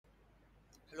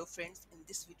Hello friends, in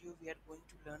this video we are going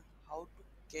to learn how to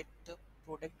get the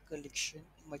product collection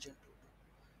in Magento.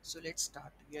 So let's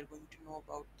start. We are going to know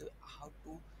about how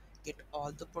to get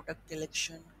all the product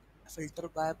collection, filter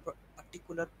by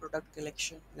particular product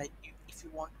collection. Like if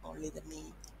you want only the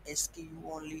name, SKU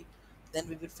only, then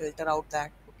we will filter out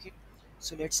that. Okay.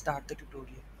 So let's start the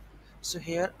tutorial. So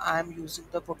here I am using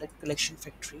the product collection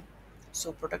factory.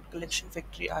 So product collection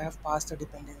factory, I have passed the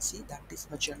dependency, that is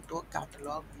Magento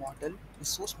catalog model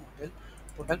resource model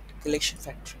product collection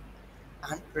factory,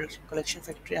 and product collection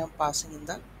factory I am passing in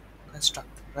the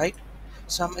constructor, right?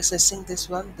 So I'm accessing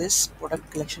this product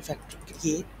collection factory.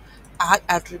 Create add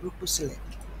attribute to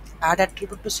select. Add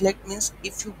attribute to select means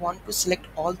if you want to select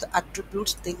all the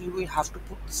attributes, then you will have to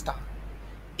put star.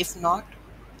 If not,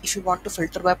 if you want to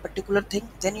filter by a particular thing,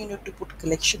 then you need to put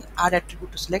collection add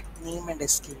attribute to select name and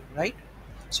SKU, right?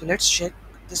 So let's check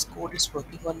this code is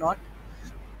working or not.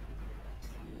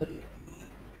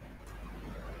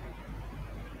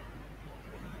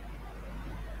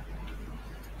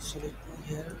 So let me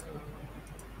here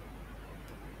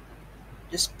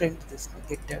just print this.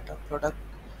 Get data product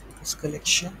is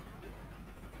collection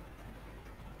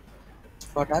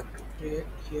product here.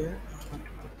 I'm going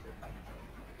to put it up.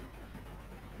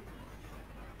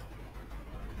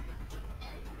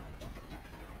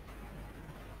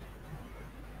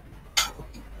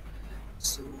 Okay.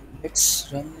 So let's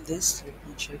run this. Let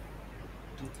me check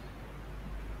the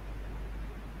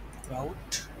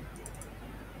route.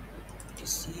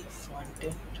 DC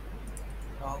frontend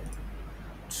route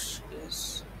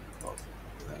is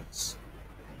complex.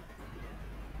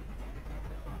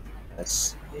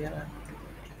 Yes, here I'm doing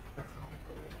the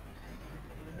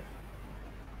here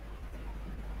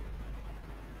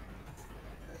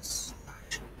is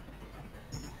slash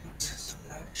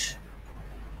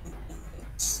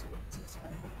index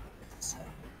design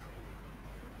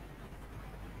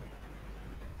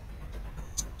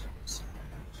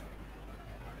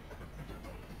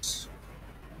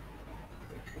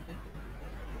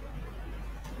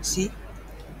see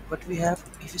what we have.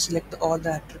 If you select all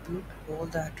the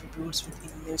attributes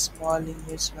with image, small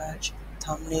image, badge,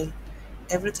 thumbnail,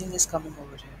 everything is coming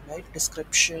over here, right?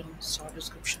 Description, short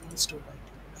description, and store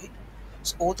item, right?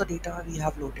 So all the data we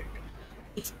have loaded.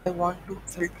 If I want to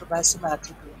filter by some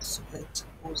attributes, so let's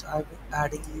suppose I will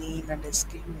adding name and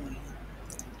SKU only,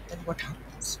 then what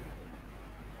happens?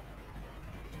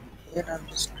 Here I'm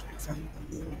just defining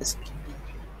the name and SKU.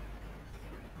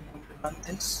 I'm going to run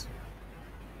this.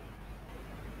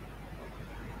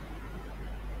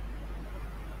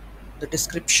 The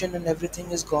description and everything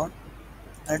is gone,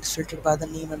 and it's filtered by the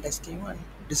name and SKU, and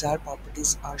desired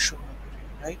properties are shown over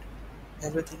here, right?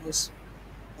 Everything is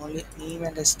only name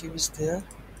and SKU is there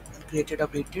and created,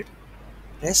 updated.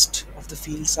 Rest of the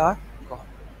fields are gone,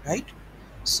 right?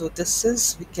 So this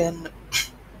is we can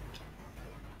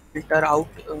filter out.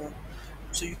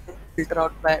 So you can filter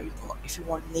out by if you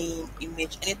want name,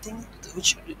 image, anything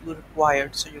which you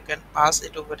required. So you can pass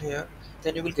it over here.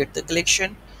 Then you will get the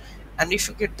collection, and if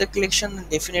you get the collection, then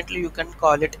definitely you can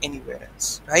call it anywhere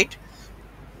else, right?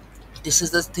 This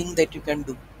is the thing that you can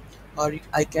do. Or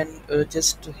I can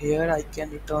just here I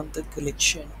can return the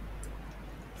collection.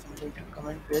 So I'm going to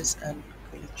comment this and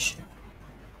collection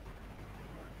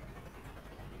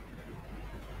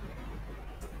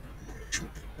should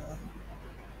return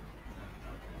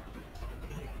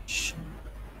collection.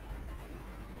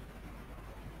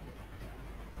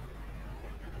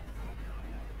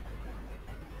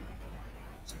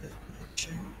 So the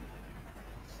collection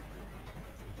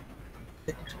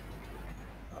get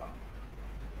uh,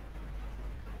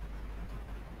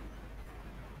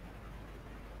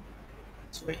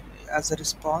 so as a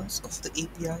response of the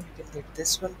API, you can get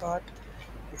this one part.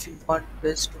 If you want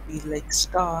this to be like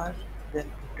star,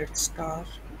 then put it star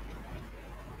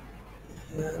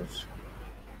here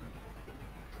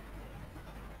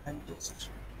and just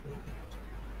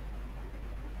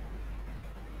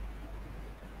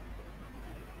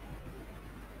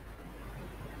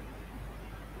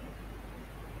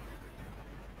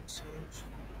save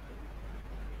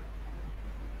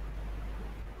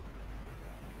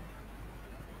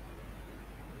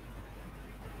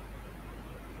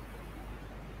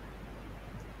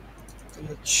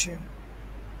collection.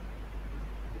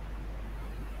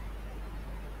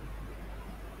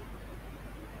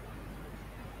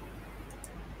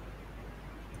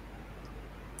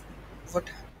 What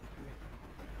happened?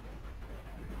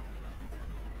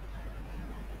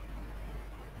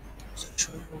 So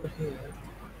showing over here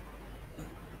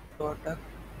product.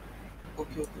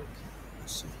 Okay.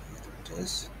 So here it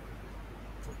is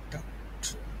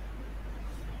product.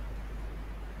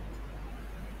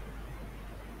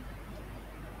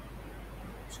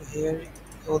 So here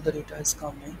all the data is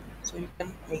coming. So you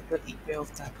can make the API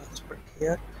of that also. But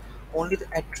here only the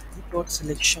attribute dot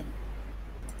selection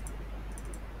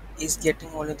is getting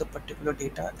only the particular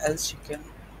data, else you can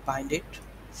bind it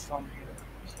from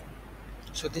here.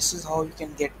 So this is how you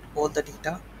can get all the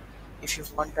data if you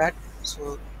want that.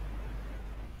 So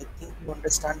I think you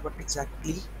understand what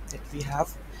exactly that we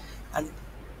have, and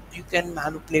you can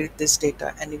manipulate this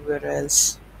data anywhere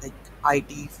else, like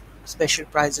ID, special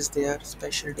price is there,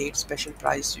 special date, special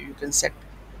price. You can set,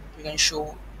 you can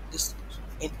show this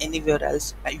in anywhere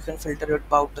else. You can filter it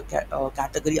about the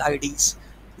category IDs.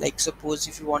 Like suppose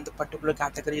if you want the particular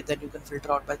category, then you can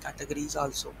filter out by categories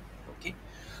also. Okay.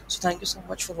 So thank you so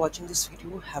much for watching this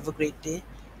video. Have a great day.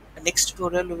 The next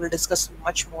tutorial we will discuss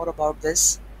much more about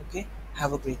this. Okay.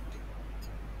 Have a great day.